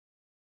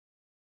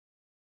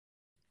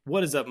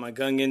What is up, my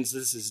Gungans?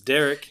 This is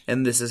Derek.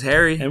 And this is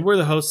Harry. And we're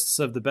the hosts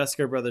of the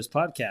Beskar Brothers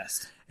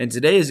podcast. And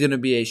today is going to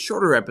be a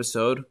shorter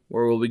episode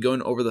where we'll be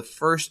going over the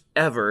first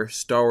ever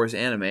Star Wars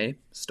anime,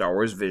 Star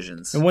Wars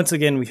Visions. And once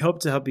again, we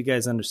hope to help you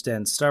guys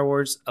understand Star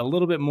Wars a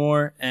little bit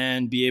more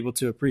and be able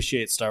to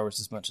appreciate Star Wars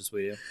as much as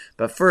we do.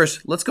 But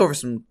first, let's go over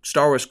some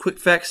Star Wars quick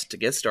facts to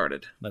get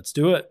started. Let's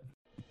do it.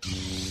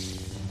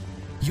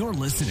 You're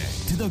listening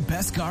to the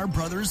Beskar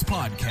Brothers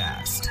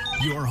podcast,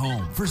 your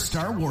home for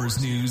Star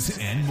Wars news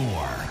and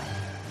more.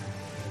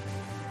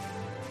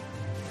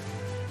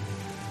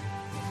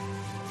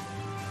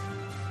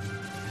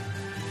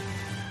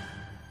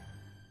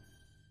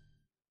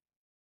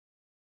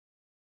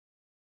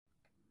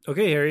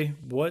 Okay, Harry,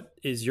 what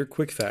is your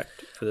quick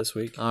fact for this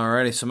week?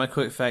 Alrighty, so my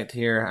quick fact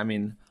here,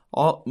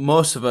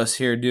 most of us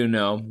here do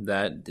know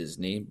that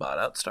Disney bought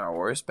out Star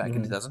Wars back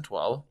in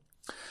 2012.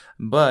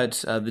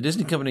 But the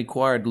Disney company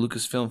acquired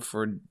Lucasfilm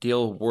for a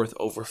deal worth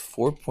over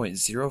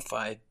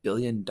 $4.05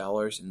 billion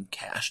in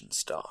cash and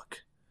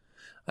stock.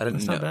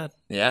 That's not bad.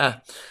 Yeah.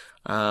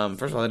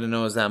 First of all, I didn't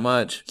know it was that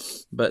much.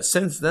 But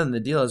since then, the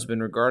deal has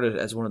been regarded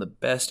as one of the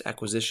best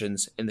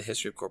acquisitions in the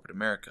history of corporate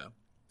America.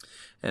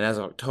 And as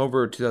of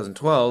October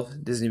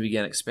 2012, Disney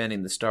began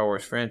expanding the Star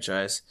Wars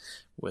franchise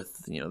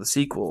with, the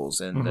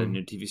sequels and the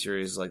new TV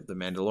series like The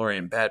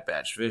Mandalorian, Bad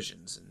Batch,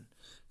 Visions, and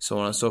so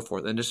on and so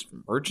forth. And just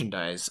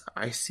merchandise.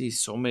 I see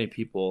so many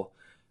people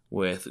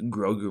with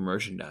Grogu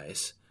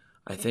merchandise.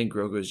 I think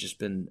Grogu has just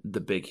been the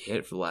big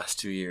hit for the last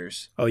 2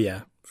 years. Oh,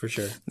 yeah, for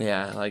sure.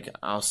 Yeah,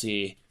 I'll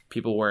see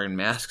people wearing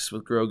masks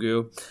with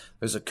Grogu.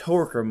 There's a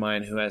coworker of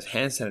mine who has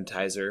hand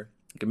sanitizer,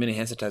 like a mini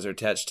hand sanitizer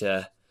attached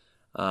to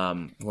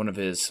one of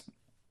his,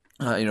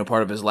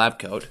 part of his lab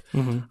coat.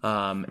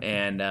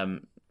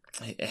 And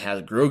it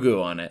has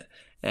Grogu on it.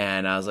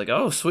 And I was like,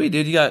 oh, sweet,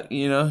 dude, you got,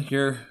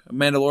 you're a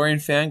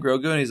Mandalorian fan,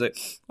 Grogu? And he's like,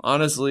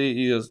 honestly,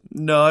 he goes,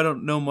 no, I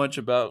don't know much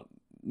about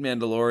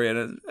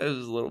Mandalorian. It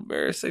was a little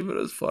embarrassing, but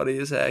it was funny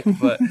as heck.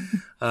 But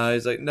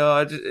he's like, no,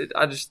 I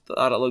just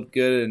thought it looked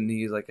good. And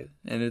he's like,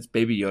 and it's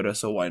Baby Yoda,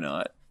 so why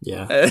not?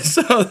 Yeah. And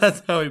so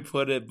that's how he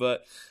put it.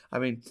 But, I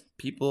mean,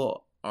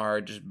 people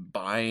are just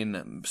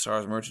buying Star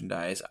Wars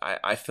merchandise.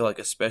 I feel like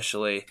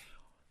especially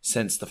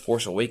since The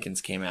Force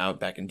Awakens came out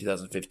back in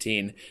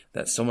 2015,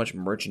 that so much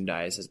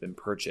merchandise has been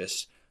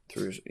purchased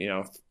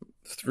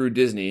through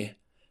Disney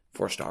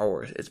for Star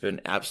Wars. It's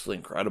been absolutely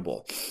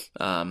incredible.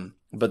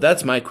 But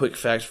that's my quick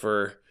fact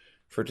for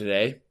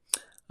today.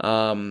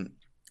 Another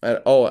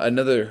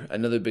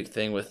big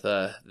thing with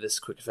this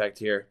quick fact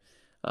here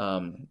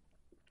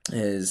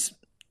is,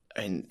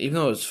 even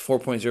though it's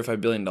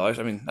 $4.05 billion,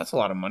 that's a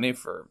lot of money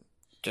for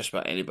just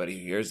about anybody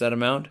who hears that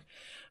amount.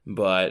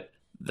 But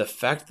the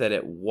fact that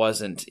it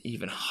wasn't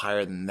even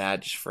higher than that,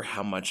 just for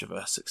how much of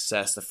a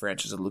success the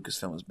franchise of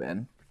Lucasfilm has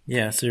been,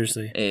 yeah,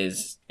 seriously,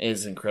 is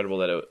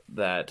incredible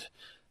that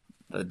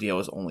the deal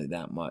was only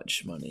that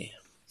much money.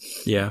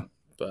 Yeah.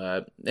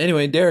 But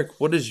anyway, Derek,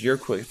 what is your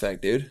quick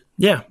fact, dude?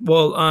 Yeah,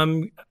 well,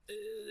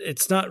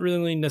 it's not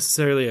really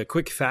necessarily a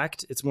quick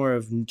fact. It's more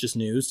of just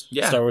news,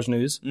 Star Wars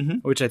news,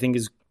 which I think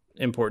is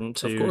important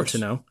to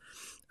know.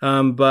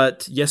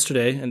 But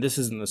yesterday, and this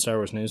isn't the Star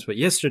Wars news, but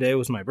yesterday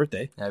was my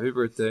birthday. Happy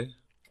birthday.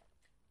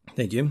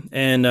 Thank you.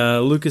 And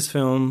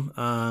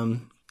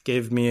Lucasfilm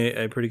gave me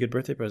a pretty good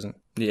birthday present.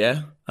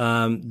 Yeah?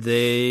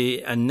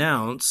 They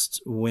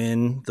announced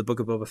when the Book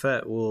of Boba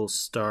Fett will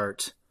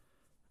start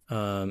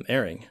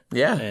airing.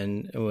 Yeah.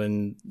 And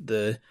when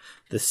the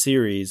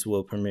series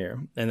will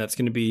premiere. And that's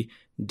going to be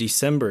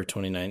December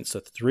 29th, so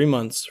 3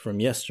 months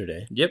from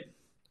yesterday. Yep.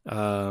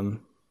 And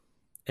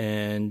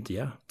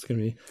yeah, it's going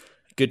to be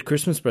a good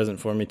Christmas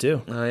present for me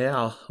too. Oh,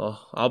 yeah.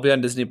 I'll be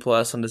on Disney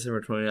Plus on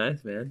December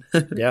 29th, man.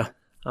 Yeah.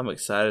 I'm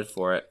excited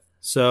for it.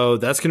 So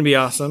that's going to be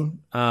awesome.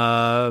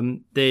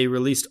 They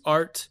released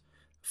art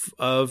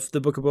of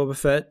the Book of Boba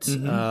Fett.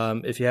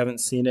 If you haven't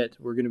seen it,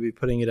 we're going to be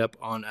putting it up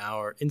on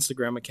our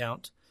Instagram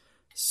account.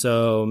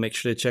 So make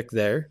sure to check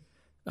there.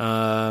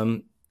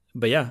 But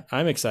yeah,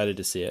 I'm excited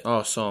to see it.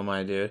 Oh, so am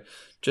I, dude.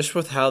 Just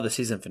with how the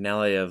season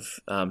finale of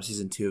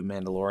season 2 of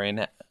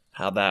Mandalorian,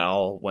 how that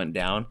all went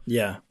down.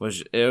 Yeah.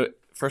 First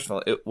of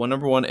all,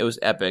 number one, it was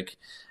epic.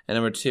 And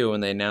number two,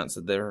 when they announced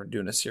that they were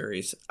doing a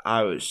series,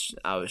 I was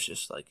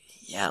just like,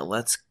 yeah,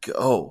 let's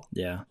go.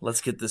 Yeah. Let's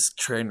get this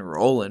train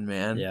rolling,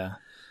 man. Yeah.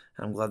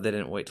 I'm glad they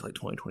didn't wait till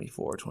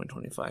 2024 or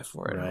 2025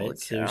 for it. Right,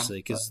 seriously,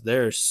 because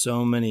there are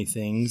so many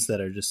things that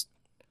are just,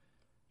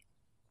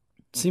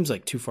 seems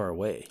like too far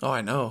away. Oh,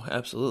 I know,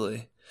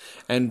 absolutely.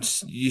 And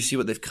you see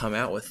what they've come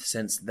out with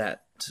since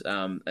that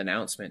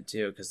announcement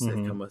too, because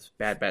they've come with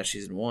Bad Batch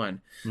Season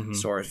 1,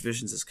 Star Wars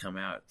Visions has come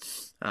out,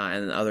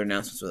 and then other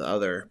announcements with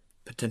other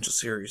potential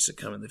series to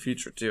come in the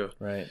future too.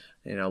 Right.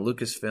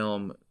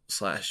 Lucasfilm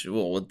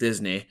with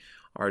Disney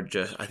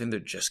I think they're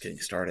just getting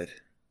started.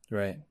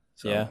 Right.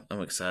 So yeah.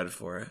 I'm excited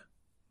for it.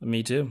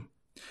 Me too.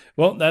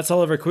 Well, that's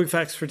all of our quick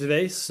facts for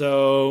today.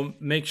 So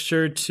make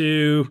sure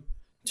to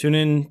tune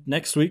in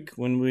next week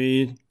when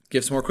we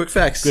give some more quick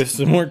facts. Give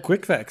some more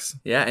quick facts.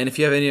 Yeah, and if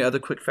you have any other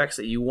quick facts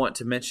that you want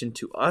to mention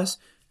to us,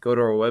 go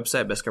to our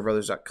website,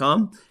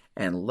 bestgarbrothers.com,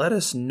 and let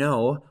us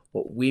know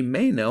what we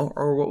may know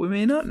or what we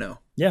may not know.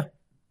 Yeah.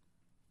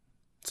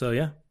 So,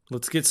 yeah,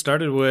 let's get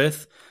started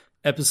with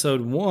episode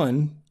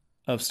 1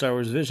 of Star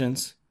Wars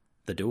Visions,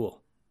 The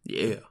Duel.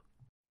 Yeah.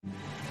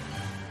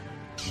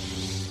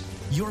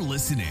 You're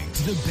listening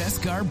to the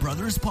Beskar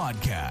Brothers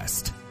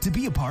podcast. To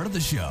be a part of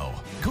the show,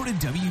 go to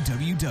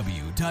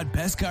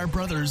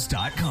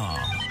www.beskarbrothers.com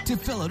to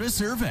fill out a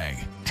survey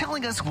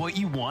telling us what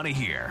you want to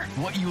hear,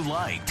 what you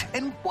liked,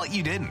 and what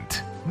you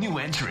didn't. New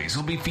entries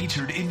will be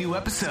featured in new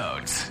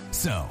episodes.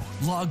 So,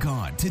 log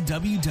on to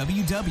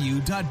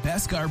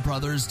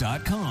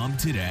www.beskarbrothers.com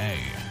today.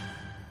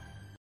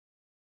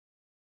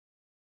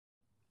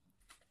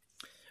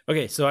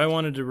 Okay, so I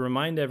wanted to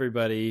remind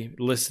everybody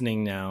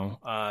listening now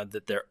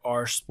that there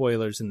are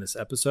spoilers in this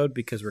episode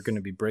because we're going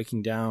to be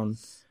breaking down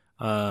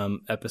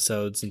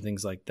episodes and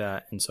things like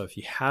that. And so if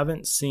you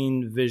haven't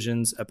seen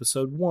Visions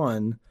episode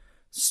 1,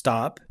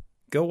 stop,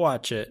 go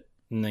watch it,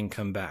 and then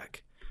come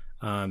back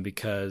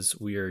because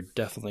we are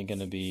definitely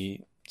going to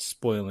be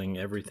spoiling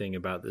everything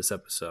about this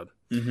episode.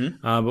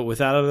 But with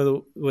that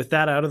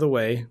out of the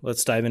way,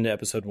 let's dive into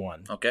episode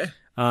 1. Okay.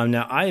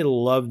 Now, I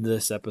love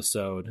this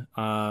episode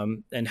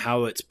and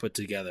how it's put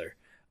together.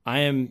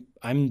 I'm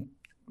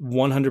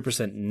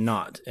 100%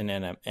 not an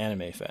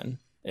anime fan.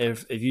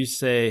 If you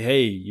say,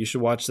 hey, you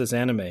should watch this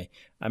anime,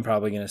 I'm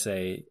probably going to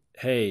say,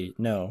 hey,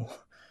 no.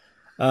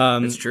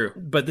 That's true.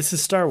 But this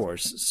is Star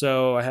Wars,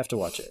 so I have to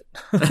watch it.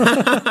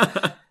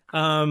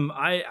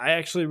 I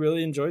actually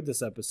really enjoyed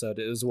this episode.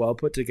 It was well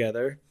put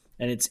together,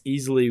 and it's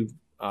easily,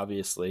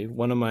 obviously,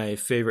 one of my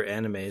favorite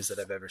animes that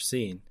I've ever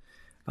seen.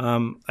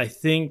 I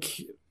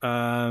think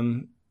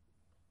one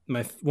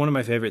of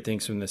my favorite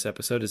things from this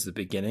episode is the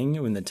beginning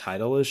when the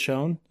title is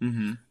shown.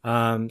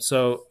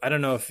 So I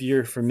don't know if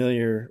you're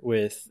familiar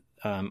with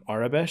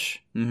Aurebesh.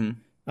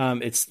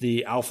 It's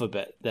the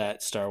alphabet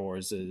that Star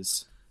Wars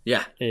is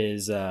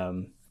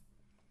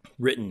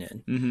written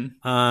in.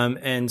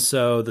 And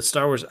so the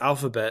Star Wars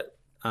alphabet,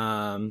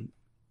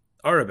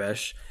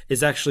 Aurebesh,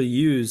 is actually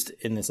used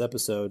in this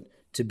episode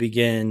to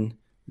begin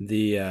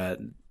the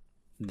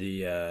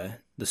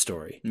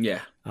story.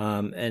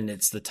 And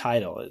it's the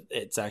title.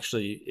 It's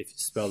actually, if you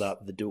spelled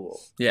out, The Duel.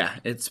 Yeah,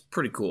 it's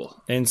pretty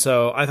cool. And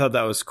so I thought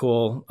that was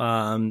cool.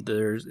 But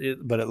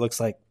it looks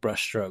like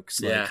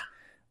brushstrokes.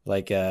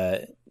 Like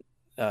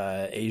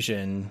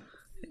Asian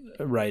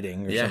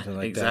writing or something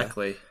like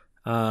exactly.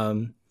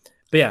 that.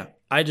 But yeah,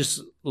 I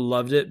just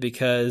loved it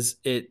because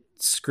it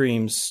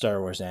screams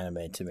Star Wars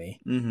anime to me.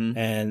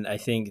 And I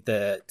think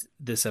that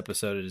this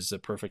episode is a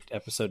perfect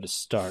episode to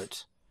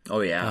start.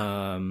 Oh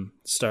yeah.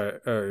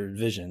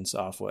 Visions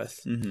off with.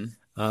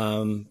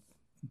 So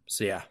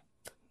yeah,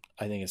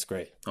 I think it's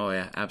great. Oh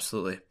yeah,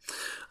 absolutely.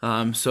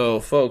 So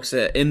folks,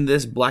 in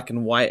this black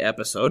and white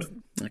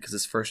episode, because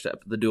this first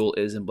step, the duel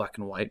is in black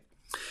and white,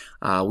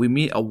 we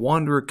meet a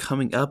wanderer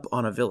coming up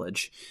on a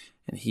village,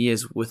 and he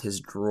is with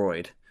his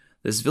droid.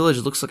 This village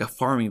looks like a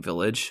farming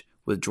village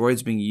with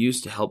droids being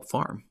used to help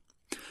farm.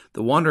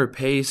 The wanderer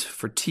pays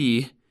for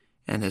tea,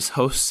 and his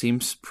host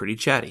seems pretty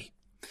chatty.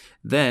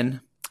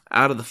 Then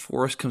out of the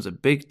forest comes a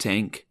big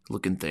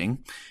tank-looking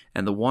thing,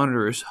 and the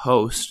wanderer's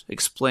host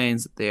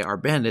explains that they are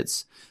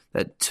bandits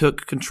that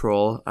took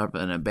control of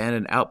an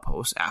abandoned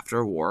outpost after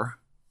a war.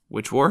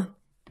 Which war?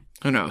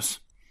 Who knows?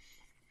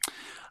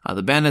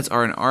 The bandits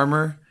are in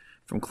armor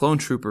from clone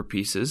trooper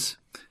pieces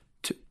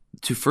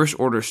to First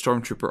Order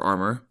stormtrooper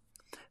armor.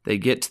 They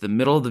get to the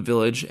middle of the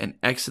village and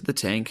exit the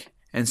tank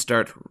and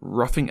start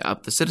roughing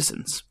up the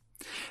citizens.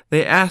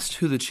 They asked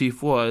who the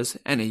chief was,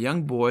 and a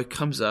young boy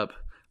comes up,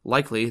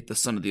 likely the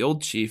son of the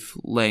old chief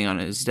laying on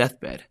his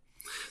deathbed.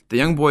 The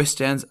young boy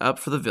stands up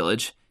for the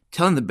village,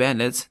 telling the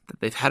bandits that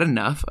they've had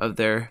enough of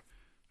their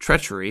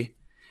treachery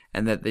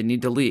and that they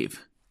need to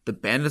leave. The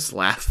bandits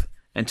laugh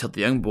and tell the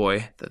young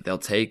boy that they'll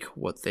take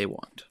what they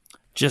want.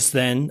 Just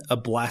then, a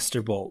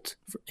blaster bolt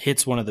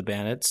hits one of the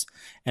bandits,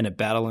 and a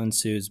battle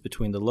ensues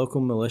between the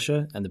local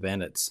militia and the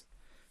bandits.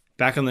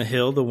 Back on the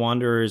hill, the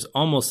wanderer is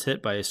almost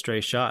hit by a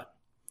stray shot.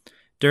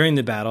 During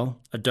the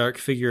battle, a dark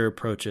figure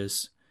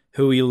approaches,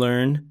 who we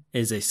learn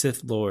is a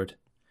Sith Lord.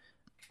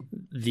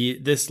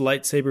 This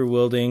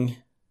lightsaber-wielding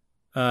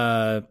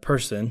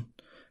person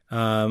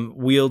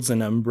wields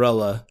an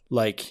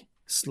umbrella-like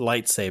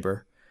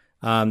lightsaber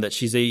that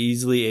she's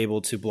easily able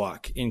to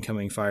block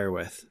incoming fire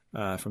with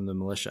from the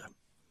militia.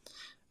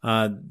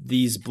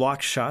 These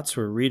block shots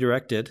were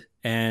redirected,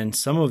 and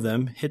some of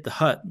them hit the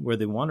hut where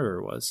the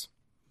wanderer was.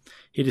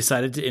 He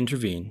decided to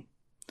intervene.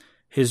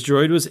 His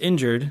droid was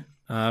injured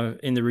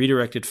in the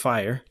redirected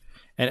fire,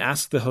 and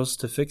asked the host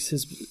to fix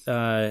his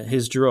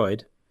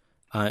droid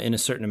in a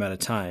certain amount of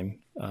time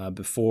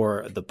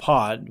before the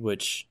pod,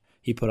 which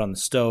he put on the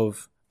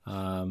stove,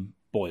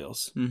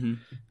 boils.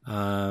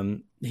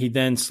 He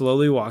then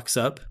slowly walks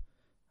up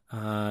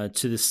to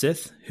the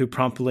Sith, who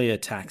promptly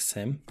attacks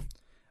him.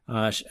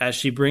 As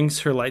she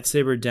brings her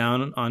lightsaber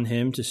down on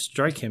him to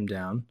strike him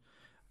down,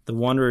 the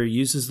Wanderer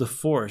uses the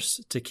Force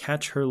to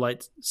catch her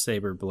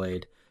lightsaber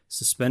blade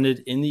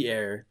suspended in the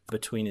air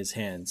between his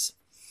hands.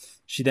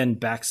 She then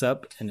backs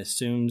up and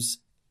assumes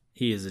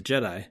he is a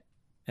Jedi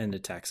and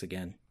attacks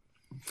again.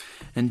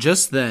 And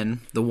just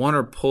then, the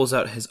Wanderer pulls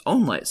out his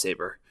own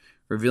lightsaber,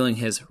 revealing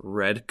his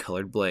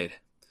red-colored blade.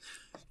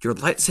 "Your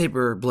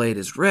lightsaber blade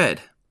is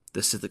red,"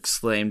 the Sith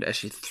exclaimed as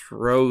she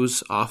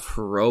throws off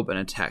her robe and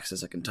attacks a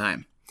second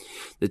time.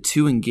 The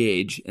two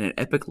engage in an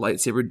epic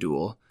lightsaber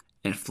duel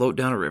and float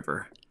down a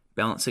river,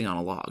 balancing on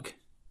a log.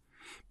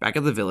 Back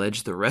at the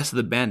village, the rest of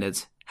the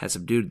bandits had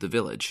subdued the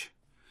village.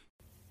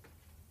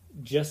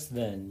 Just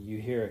then, you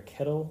hear a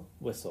kettle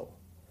whistle.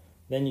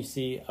 Then you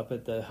see up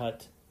at the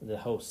hut the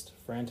host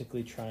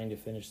frantically trying to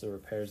finish the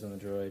repairs on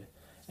the droid,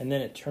 and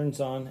then it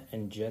turns on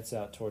and jets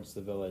out towards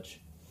the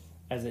village.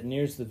 As it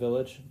nears the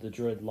village, the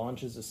droid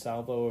launches a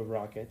salvo of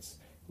rockets,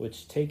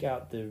 which take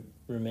out the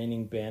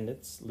remaining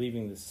bandits,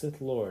 leaving the Sith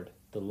Lord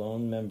the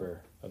lone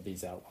member of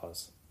these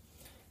outlaws.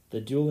 The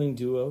dueling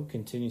duo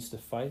continues to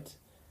fight,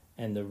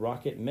 and the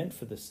rocket meant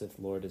for the Sith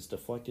Lord is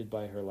deflected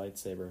by her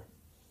lightsaber.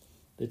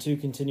 The two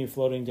continue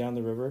floating down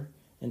the river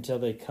until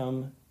they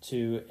come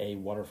to a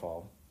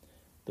waterfall.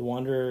 The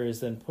Wanderer is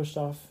then pushed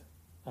off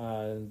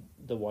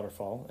the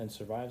waterfall and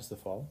survives the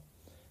fall.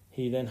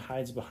 He then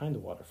hides behind the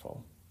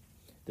waterfall.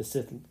 The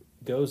Sith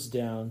goes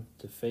down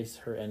to face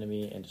her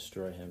enemy and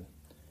destroy him.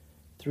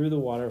 Through the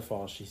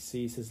waterfall, she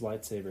sees his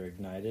lightsaber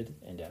ignited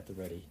and at the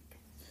ready.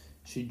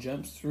 She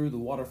jumps through the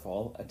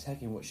waterfall,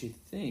 attacking what she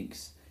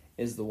thinks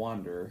is the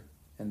Wanderer,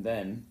 and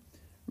then,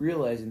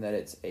 realizing that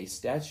it's a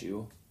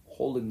statue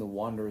holding the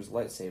Wanderer's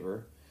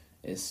lightsaber,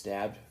 is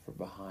stabbed from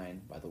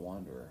behind by the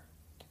Wanderer.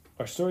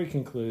 Our story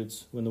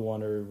concludes when the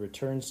Wanderer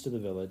returns to the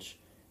village.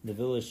 The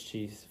village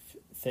chief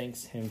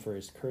thanks him for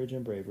his courage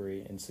and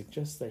bravery and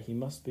suggests that he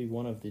must be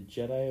one of the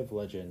Jedi of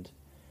legend,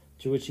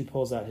 to which he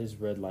pulls out his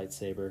red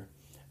lightsaber,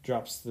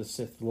 drops the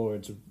Sith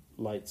Lord's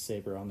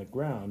lightsaber on the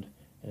ground,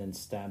 and then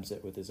stabs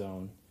it with his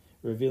own,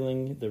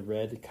 revealing the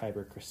red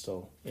kyber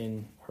crystal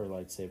in her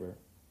lightsaber.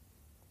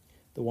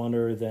 The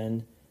Wanderer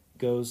then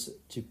goes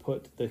to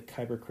put the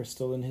kyber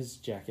crystal in his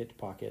jacket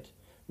pocket,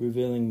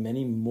 revealing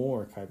many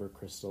more kyber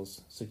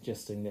crystals,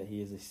 suggesting that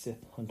he is a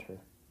Sith hunter.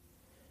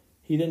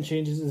 He then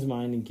changes his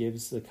mind and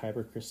gives the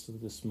kyber crystal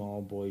to the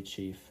small boy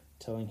chief,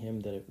 telling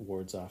him that it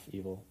wards off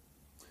evil.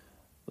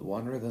 The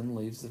Wanderer then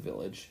leaves the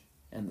village,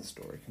 and the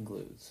story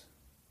concludes.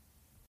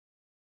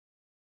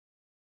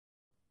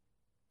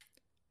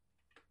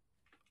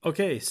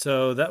 Okay,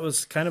 so that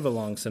was kind of a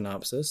long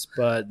synopsis,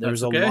 but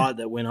there's okay. a lot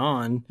that went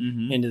on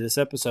into this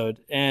episode.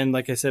 And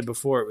like I said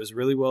before, it was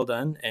really well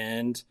done,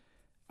 and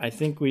I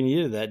think we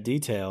needed that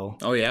detail.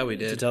 Oh, yeah, we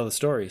did. To tell the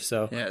story.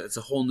 So yeah, it's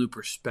a whole new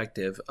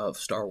perspective of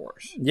Star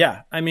Wars.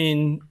 Yeah, I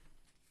mean,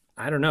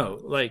 I don't know.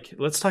 Like,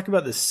 let's talk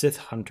about the Sith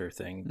Hunter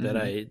thing that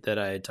I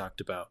had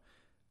talked about.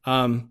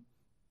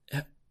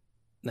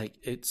 Like,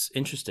 it's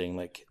interesting.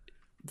 Like,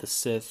 the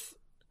Sith.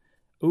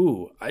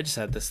 Ooh, I just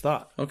had this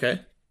thought.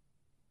 Okay.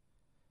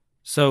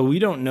 So we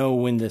don't know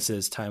when this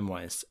is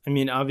time-wise. I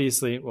mean,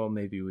 obviously, well,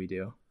 maybe we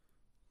do.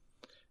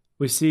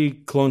 We see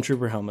clone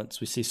trooper helmets,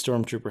 we see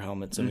stormtrooper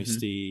helmets, and we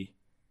see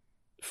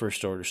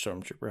First Order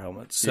stormtrooper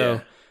helmets.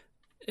 So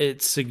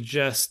it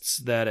suggests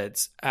that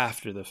it's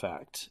after the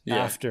fact,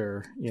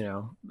 after,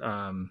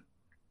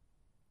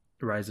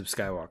 Rise of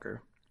Skywalker.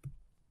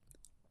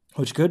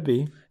 Which could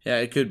be. Yeah,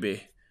 it could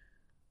be.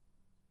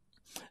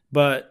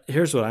 But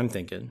here's what I'm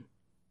thinking.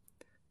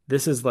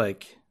 This is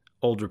like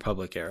Old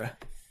Republic era.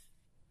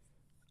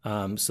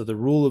 So the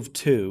rule of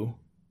two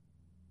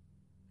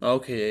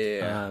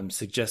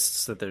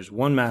suggests that there's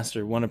one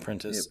master, one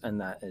apprentice,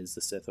 and that is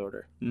the Sith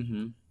Order.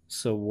 Mm-hmm.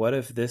 So what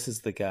if this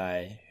is the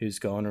guy who's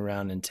going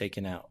around and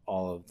taking out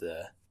all of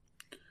the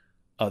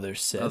other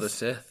Sith? Other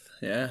Sith,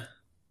 yeah.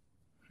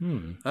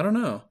 I don't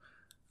know.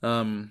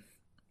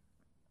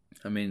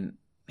 I mean,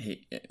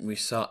 we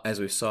saw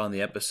in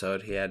the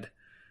episode, he had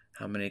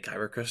how many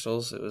kyber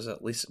crystals? It was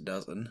at least a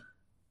dozen.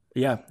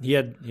 Yeah, he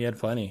had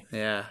plenty.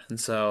 Yeah, and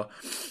so,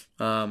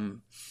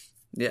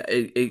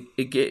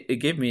 it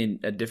gave me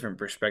a different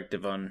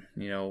perspective on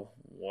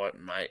what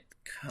might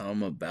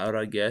come about.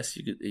 I guess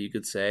you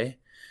could say.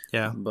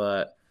 Yeah,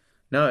 but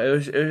no, it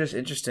was just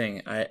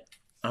interesting. I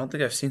don't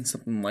think I've seen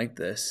something like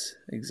this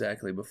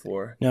exactly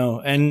before. No,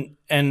 and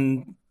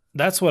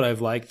that's what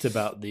I've liked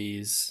about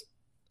these,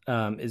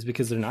 is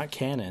because they're not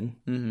canon.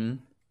 Mm-hmm.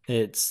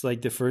 It's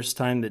like the first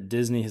time that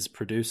Disney has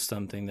produced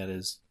something that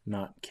is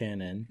not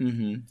canon.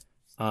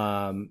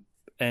 Mm-hmm.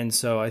 And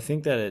so I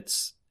think that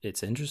it's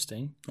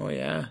interesting. Oh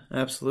yeah,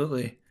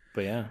 absolutely.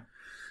 But yeah.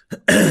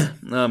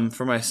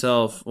 For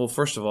myself, well,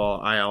 first of all,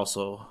 I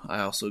also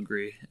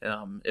agree.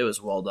 It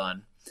was well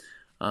done.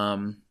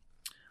 I'm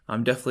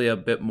definitely a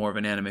bit more of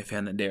an anime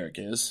fan than Derek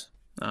is.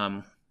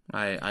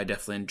 I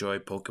definitely enjoy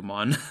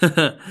Pokemon.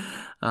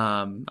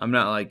 I'm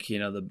not like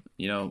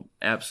the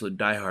absolute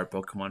diehard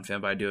Pokemon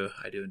fan, but I do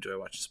enjoy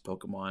watching some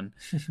Pokemon,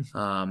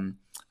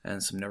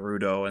 and some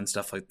Naruto and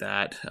stuff like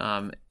that.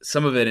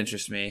 Some of it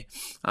interests me.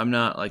 I'm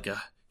not like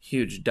a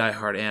huge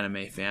diehard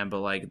anime fan,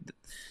 but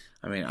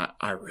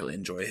I really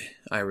enjoyed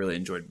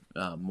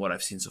what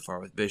I've seen so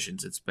far with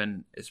Visions. It's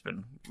been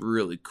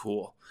really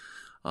cool.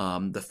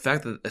 The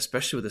fact that,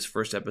 especially with this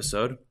first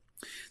episode,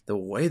 the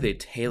way they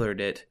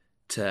tailored it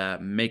to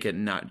make it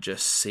not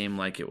just seem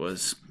like it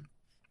was,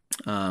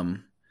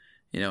 an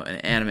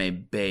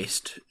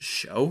anime-based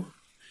show,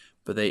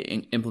 but they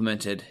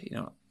implemented,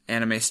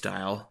 anime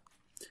style,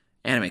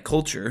 anime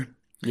culture,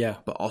 Yeah.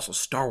 but also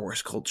Star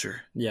Wars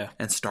culture Yeah.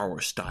 and Star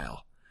Wars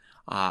style.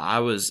 I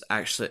was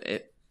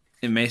actually,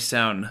 it may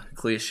sound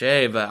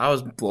cliche, but I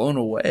was blown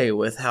away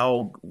with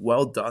how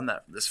well done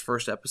this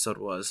first episode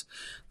was.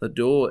 The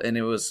duel, and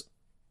it was,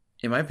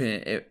 in my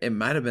opinion, it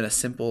might have been a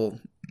simple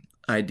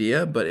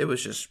idea, but it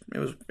was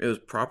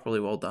properly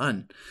well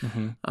done.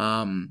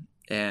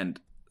 And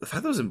the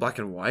fact that it was in black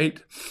and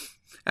white,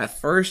 at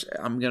first,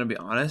 I'm gonna be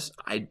honest,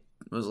 I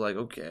was like,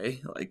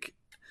 okay, like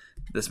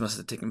this must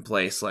have taken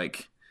place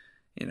like,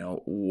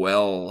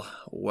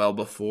 well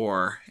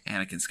before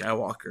Anakin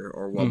Skywalker,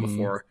 or well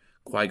before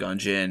Qui-Gon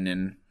Jinn,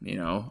 and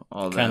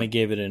all that. Kind of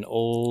gave it an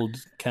old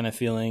kind of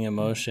feeling,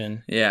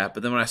 emotion. Yeah,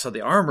 but then when I saw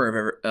the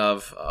armor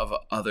of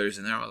others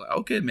in there, I was like,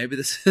 okay, maybe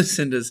this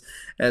isn't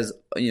as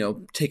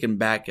taken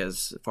back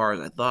as far as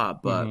I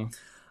thought. But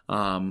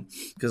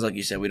because, like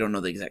you said, we don't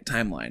know the exact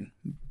timeline,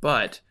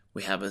 but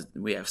we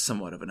have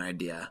somewhat of an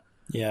idea.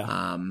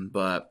 Yeah.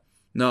 But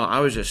no,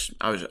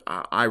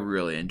 I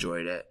really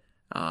enjoyed it,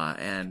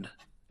 and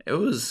it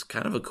was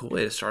kind of a cool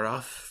way to start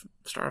off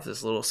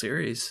this little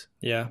series.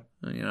 Yeah.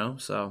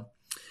 So,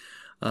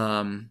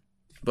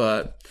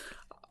 but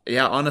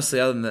yeah, honestly,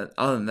 other than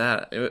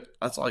that,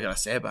 that's all I gotta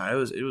say about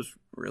it. It was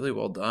really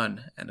well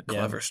done and a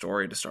clever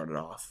story to start it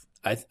off.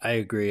 I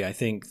agree. I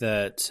think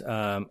that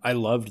I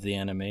loved the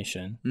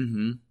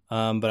animation,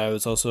 but I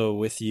was also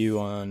with you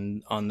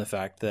on the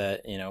fact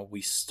that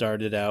we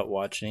started out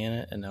watching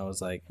it, and I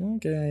was like,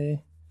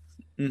 okay,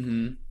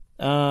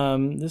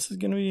 this is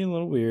gonna be a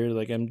little weird.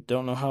 Like, I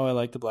don't know how I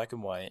like the black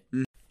and white.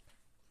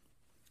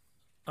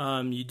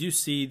 You do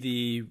see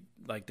the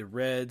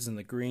reds and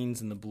the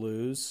greens and the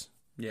blues.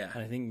 Yeah,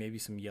 and I think maybe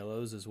some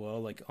yellows as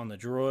well, like on the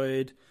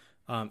droid,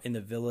 in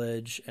the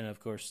village, and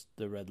of course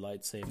the red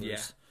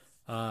lightsabers.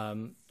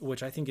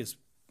 Which I think is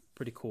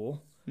pretty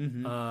cool.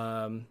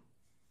 I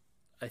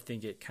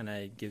think it kind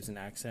of gives an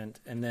accent,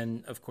 and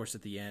then of course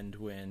at the end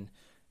when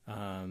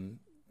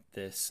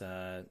this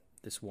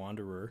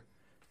wanderer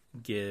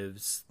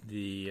gives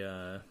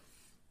the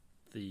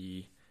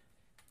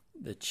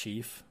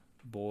chief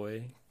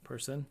boy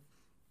person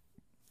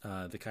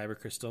the kyber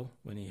crystal,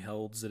 when he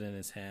holds it in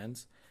his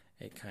hands,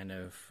 it kind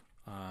of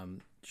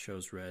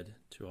shows red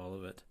to all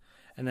of it,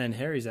 and then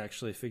Harry's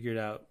actually figured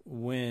out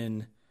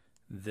when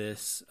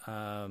this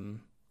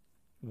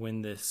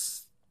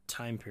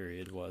time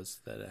period was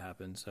that it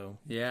happened. So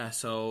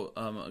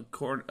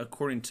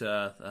according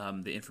to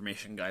the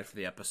information guide for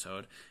the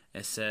episode,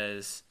 it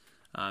says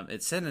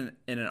it's set in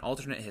an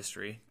alternate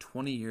history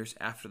 20 years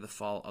after the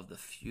fall of the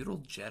feudal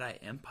Jedi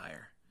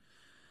Empire,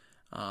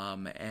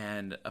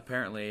 and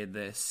apparently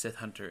the Sith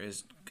Hunter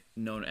is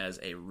known as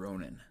a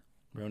Ronin.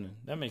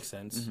 That makes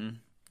sense.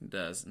 It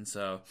does. And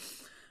so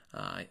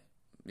so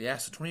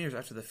 20 years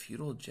after the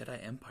feudal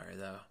Jedi Empire,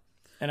 though.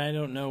 And I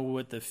don't know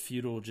what the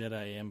feudal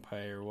Jedi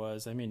Empire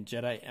was. I mean,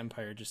 Jedi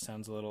Empire just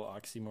sounds a little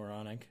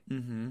oxymoronic.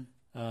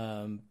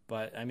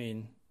 But I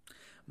mean,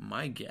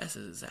 my guess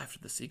is after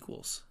the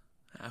sequels,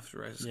 after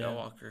Rise of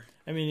Skywalker.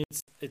 I mean,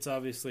 it's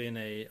obviously in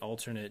a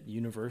alternate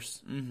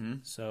universe,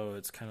 so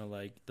it's kind of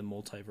like the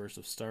multiverse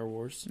of Star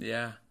Wars.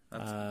 Yeah,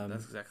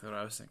 that's exactly what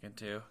I was thinking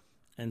too.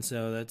 And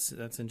so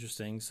that's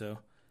interesting. So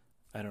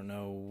I don't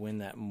know when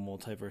that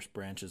multiverse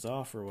branches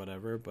off or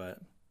whatever, but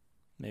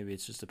maybe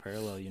it's just a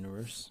parallel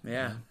universe.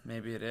 Yeah,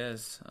 maybe it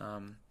is.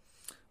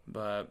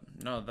 But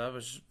no, that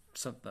was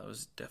something that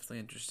was definitely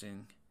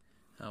interesting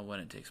when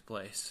it takes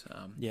place.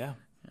 I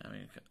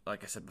mean,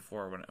 like I said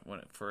before, when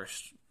it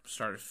first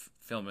started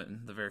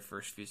filming, the very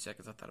first few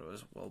seconds, I thought it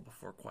was well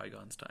before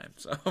Qui-Gon's time.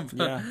 So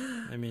yeah,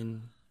 I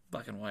mean,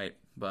 black and white,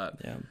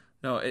 but yeah,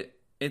 no,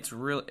 it's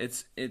real.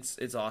 It's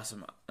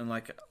awesome, and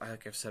like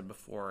I've said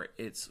before,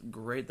 it's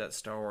great that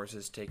Star Wars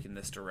is taking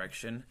this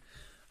direction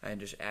and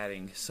just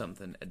adding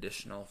something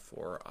additional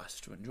for us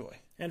to enjoy,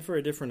 and for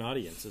a different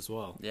audience as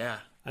well. Yeah,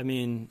 I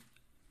mean,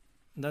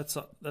 that's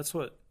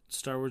what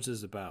Star Wars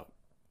is about,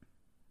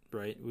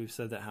 right? We've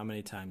said that how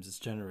many times? It's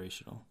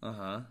generational.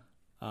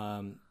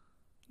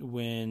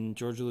 When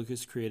George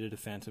Lucas created A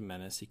Phantom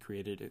Menace, he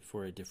created it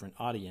for a different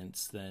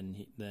audience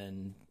than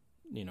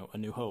A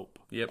New Hope.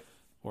 Yep.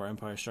 Or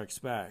Empire Strikes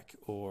Back,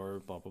 or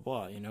blah, blah,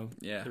 blah,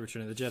 Yeah. The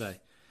Return of the Jedi.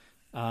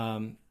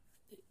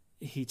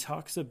 He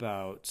talks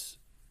about,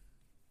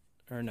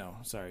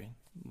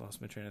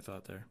 lost my train of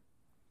thought there.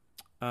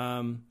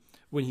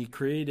 When he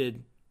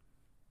created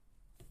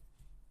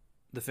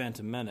The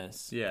Phantom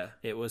Menace,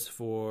 it was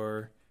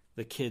for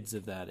the kids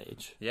of that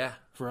age. Yeah.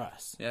 For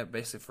us. Yeah,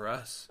 basically for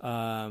us.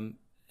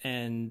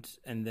 And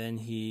then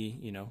he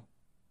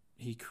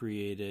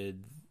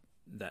created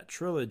that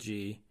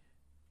trilogy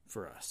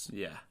for us.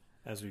 Yeah.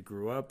 As we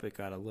grew up, it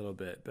got a little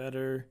bit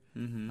better.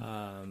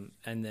 And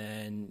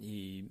then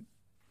he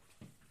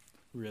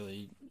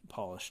really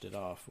polished it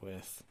off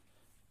with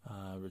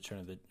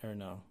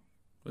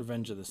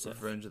Revenge of the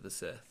Sith. Revenge of the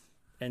Sith.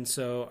 And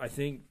so I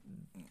think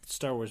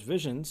Star Wars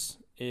Visions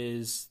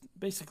is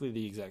basically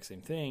the exact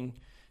same thing,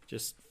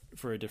 just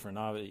for a different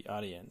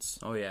audience.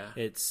 Oh yeah.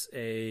 It's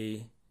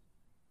a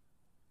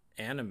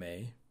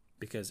anime,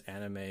 because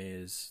anime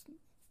is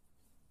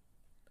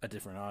a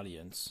different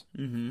audience.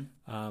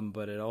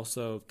 But it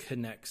also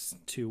connects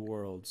two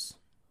worlds,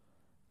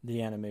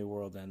 the anime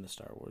world and the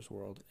Star Wars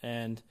world.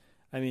 And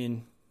I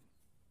mean,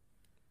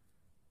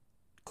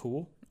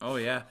 cool. Oh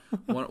yeah.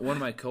 One of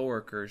my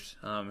coworkers,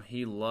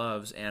 he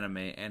loves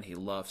anime and he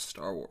loves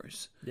Star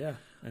Wars. Yeah.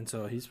 And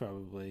so he's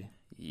probably...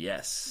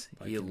 Yes,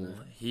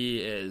 he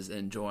is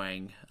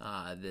enjoying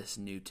this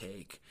new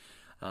take.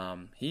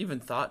 He even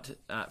thought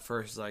at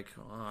first, like,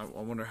 oh,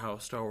 I wonder how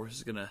Star Wars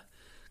is gonna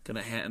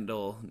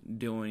handle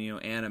doing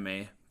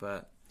anime,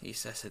 but he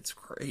says it's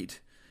great.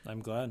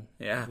 I'm glad.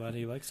 Yeah, I'm glad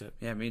he likes it.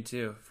 Yeah, me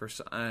too.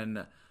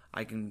 And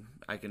I can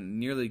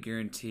nearly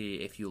guarantee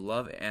if you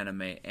love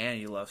anime and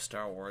you love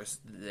Star Wars,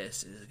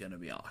 this is gonna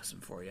be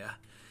awesome for you.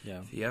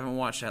 Yeah. If you haven't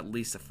watched at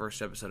least the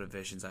first episode of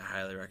Visions, I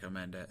highly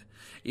recommend it.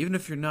 Even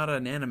if you're not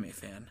an anime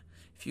fan,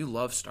 if you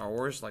love Star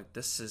Wars, like,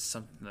 this is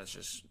something that's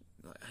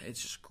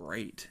it's just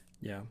great.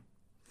 Yeah.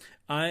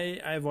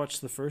 I've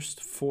watched the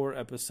first 4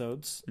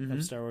 episodes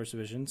of Star Wars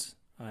Visions.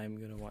 I'm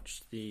going to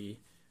watch I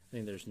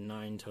think there's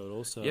 9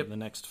 total, so the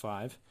next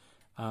 5.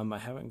 I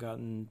haven't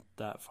gotten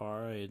that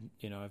far.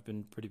 I've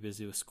been pretty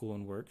busy with school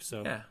and work,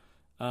 so yeah.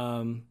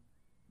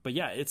 But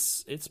yeah,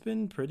 it's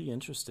been pretty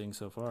interesting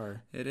so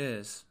far. It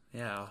is.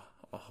 Yeah,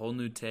 a whole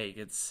new take.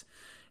 It's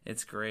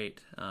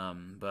great.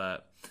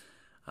 But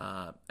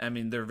I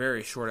mean, they're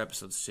very short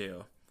episodes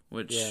too,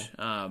 which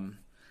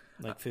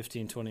like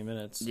 15, 20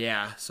 minutes.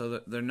 Yeah,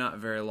 so they're not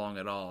very long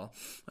at all.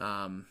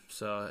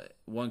 So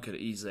one could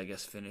easily, I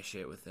guess, finish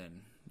it with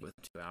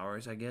 2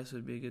 hours, I guess,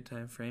 would be a good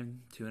time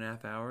frame.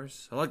 2.5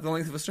 hours. I like the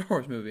length of a Star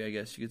Wars movie, I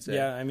guess you could say.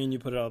 Yeah, I mean, you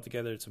put it all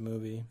together, it's a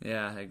movie.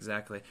 Yeah,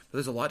 exactly. But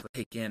there's a lot to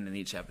take in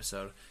each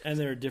episode. And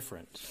they're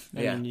different.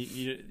 I mean,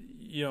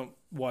 you don't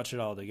watch it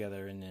all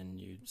together and then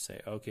you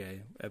say,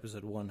 okay,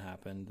 episode 1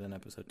 happened, then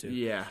episode 2.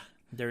 Yeah.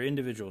 They're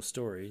individual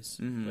stories,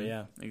 but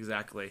yeah.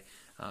 Exactly.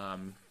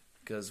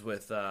 Because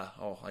with, I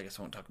guess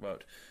I won't talk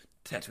about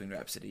Tatooine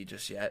Rhapsody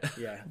just yet.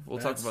 Yeah. We'll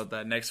talk about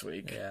that next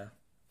week. Yeah.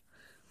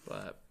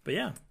 But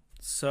yeah.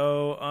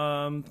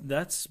 So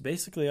that's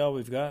basically all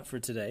we've got for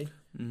today.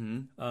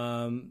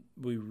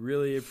 We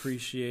really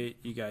appreciate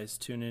you guys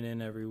tuning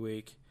in every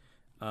week.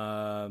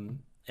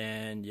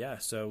 And yeah,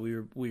 so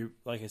we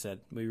like I said,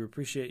 we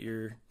appreciate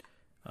your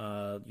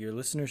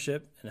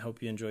listenership and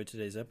hope you enjoyed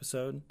today's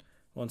episode.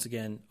 Once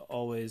again,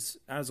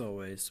 as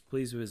always,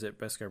 please visit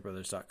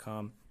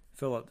beskarbrothers.com.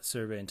 Fill out the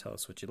survey and tell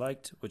us what you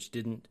liked, what you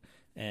didn't,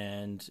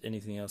 and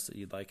anything else that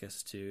you'd like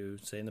us to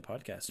say in the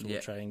podcast.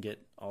 We'll try and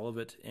get all of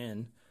it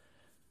in.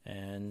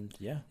 And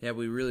yeah,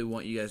 we really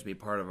want you guys to be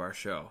part of our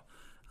show.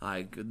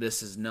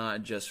 This is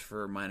not just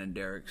for mine and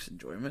Derek's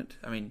enjoyment.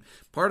 I mean,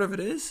 part of it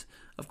is,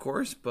 of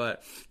course,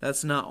 but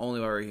that's not only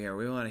why we're here.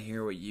 We want to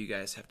hear what you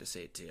guys have to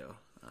say too,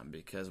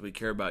 because we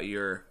care about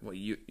your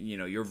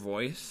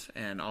voice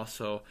and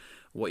also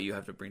what you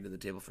have to bring to the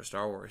table for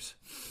Star Wars.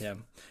 Yeah,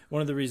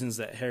 one of the reasons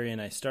that Harry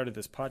and I started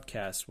this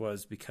podcast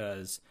was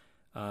because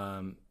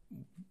Harry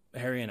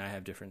and I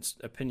have different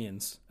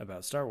opinions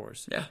about Star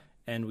Wars. Yeah.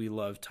 And we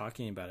love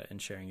talking about it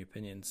and sharing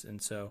opinions.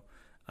 And so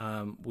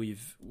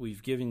we've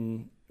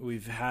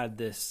had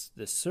this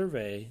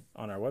survey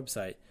on our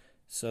website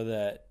so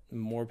that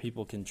more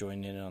people can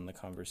join in on the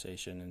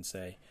conversation and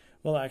say,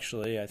 well,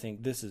 actually, I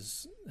think this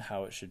is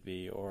how it should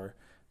be, or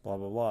blah,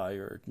 blah, blah,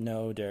 or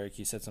no, Derek,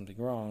 you said something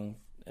wrong,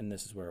 and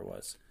this is where it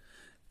was.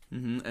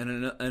 And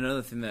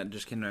another thing that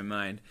just came to my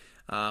mind,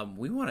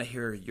 we want to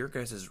hear your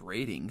guys'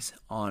 ratings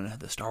on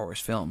the Star Wars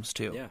films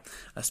too. Yeah.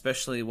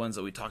 Especially ones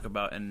that we talk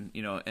about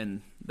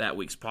in that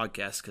week's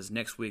podcast, because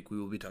next week we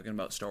will be talking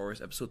about Star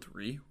Wars Episode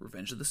 3,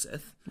 Revenge of the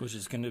Sith, which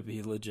is going to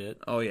be legit.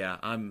 Oh yeah,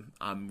 I'm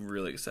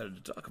really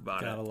excited to talk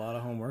about it. Got a lot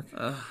of homework.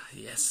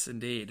 Yes,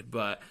 indeed.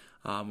 But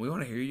we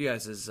want to hear you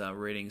guys'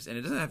 ratings, and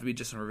it doesn't have to be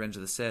just on Revenge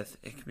of the Sith.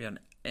 It can be on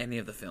any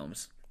of the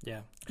films.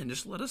 Yeah, and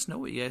just let us know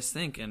what you guys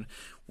think, and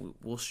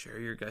we'll share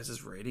your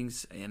guys'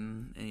 ratings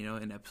in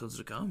episodes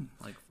to come.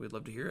 Like, we'd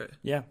love to hear it.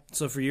 Yeah.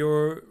 So for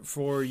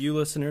you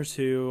listeners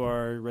who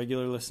are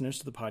regular listeners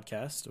to the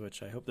podcast,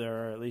 which I hope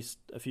there are at least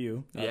a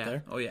few out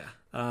there. Oh yeah.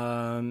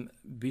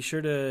 Be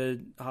sure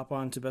to hop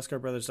on to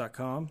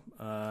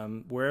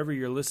beskarbrothers.com. Wherever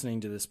you're listening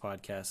to this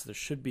podcast, there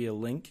should be a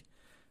link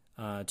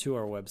to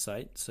our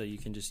website, so you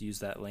can just use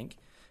that link.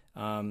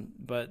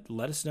 But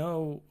let us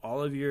know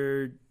all of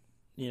your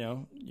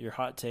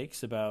hot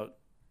takes about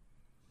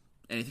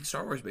anything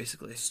Star Wars,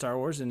 basically. Star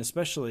Wars, and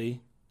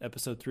especially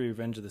Episode 3,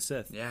 Revenge of the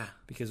Sith. Yeah.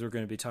 Because we're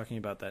going to be talking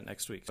about that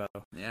next week. So,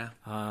 yeah.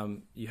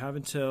 You have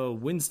until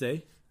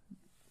Wednesday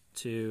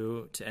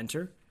to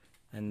enter,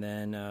 and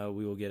then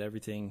we will get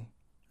everything...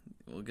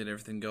 We'll get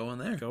everything going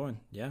there. Going,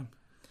 yeah.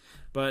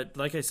 But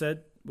like I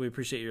said, we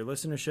appreciate your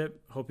listenership.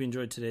 Hope you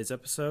enjoyed today's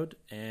episode,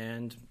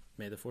 and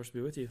may the Force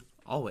be with you.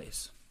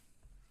 Always.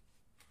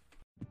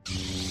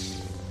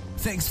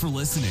 Thanks for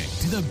listening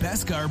to the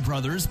Beskar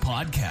Brothers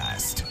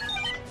Podcast,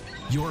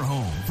 your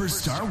home for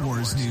Star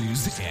Wars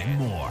news and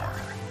more.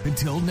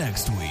 Until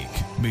next week,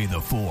 may the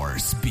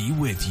Force be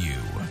with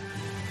you.